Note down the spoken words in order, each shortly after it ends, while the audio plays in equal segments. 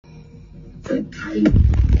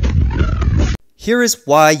Here is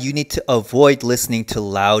why you need to avoid listening to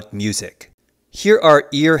loud music. Here are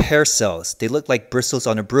ear hair cells. They look like bristles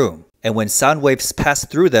on a broom. And when sound waves pass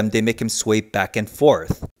through them, they make them sway back and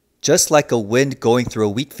forth, just like a wind going through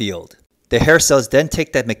a wheat field. The hair cells then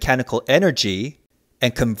take that mechanical energy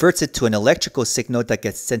and converts it to an electrical signal that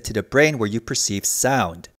gets sent to the brain where you perceive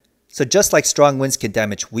sound. So just like strong winds can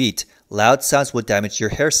damage wheat, loud sounds will damage your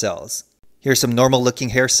hair cells. Here's some normal looking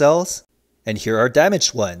hair cells, and here are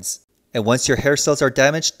damaged ones. And once your hair cells are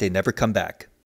damaged, they never come back.